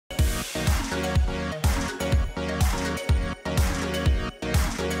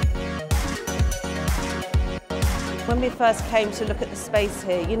when we first came to look at the space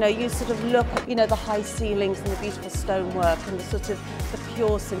here, you know, you sort of look at, you know, the high ceilings and the beautiful stonework and the sort of the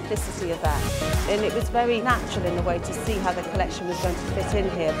pure simplicity of that. And it was very natural in a way to see how the collection was going to fit in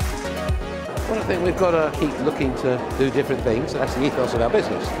here. Well, I think we've got to keep looking to do different things. That's the ethos of our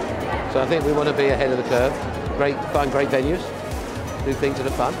business. So I think we want to be ahead of the curve, find great venues, do things that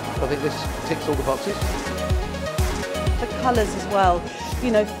are fun. I think this ticks all the boxes. The colours as well,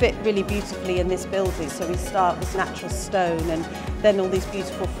 you know, fit really beautifully in this building. So we start with natural stone and then all these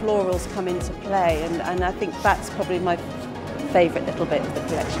beautiful florals come into play. And I think that's probably my favourite little bit of the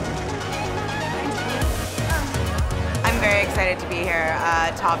collection. I'm very excited to be here.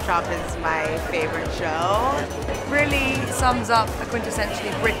 Topshop is my favourite show. Really sums up a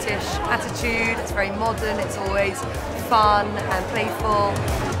quintessentially British attitude. It's very modern, it's always fun and playful.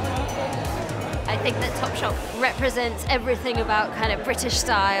 I think that Topshop represents everything about kind of British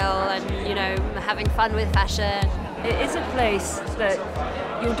style and, you know, having fun with fashion. It is a place that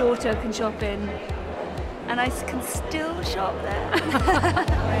your daughter can shop in, and I can still shop there.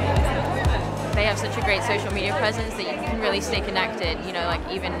 They have such a great social media presence that you can really stay connected. You know, like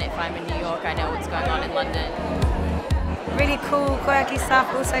even if I'm in New York, I know what's going on in London. Really cool, quirky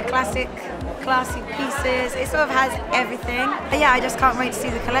stuff, also classic pieces. It sort of has everything. But yeah, I just can't wait to see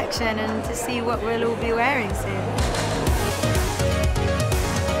the collection and to see what we'll all be wearing soon.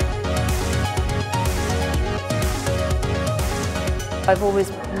 I've always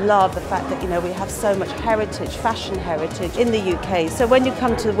loved the fact that, you know, we have so much heritage, fashion heritage in the UK. So when you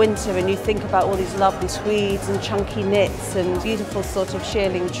come to winter and you think about all these lovely tweeds and chunky knits and beautiful sort of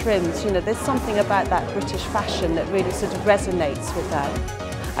shearling trims, you know, there's something about that British fashion that really sort of resonates with that.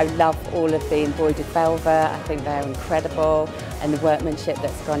 I love all of the embroidered velvet. I think they're incredible, and the workmanship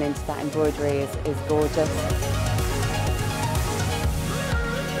that's gone into that embroidery is gorgeous.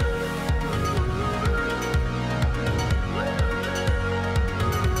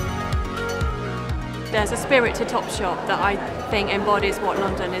 There's a spirit to Topshop that I think embodies what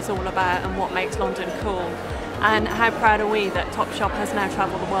London is all about and what makes London cool. And how proud are we that Topshop has now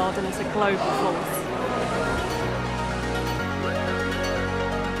travelled the world and is a global force.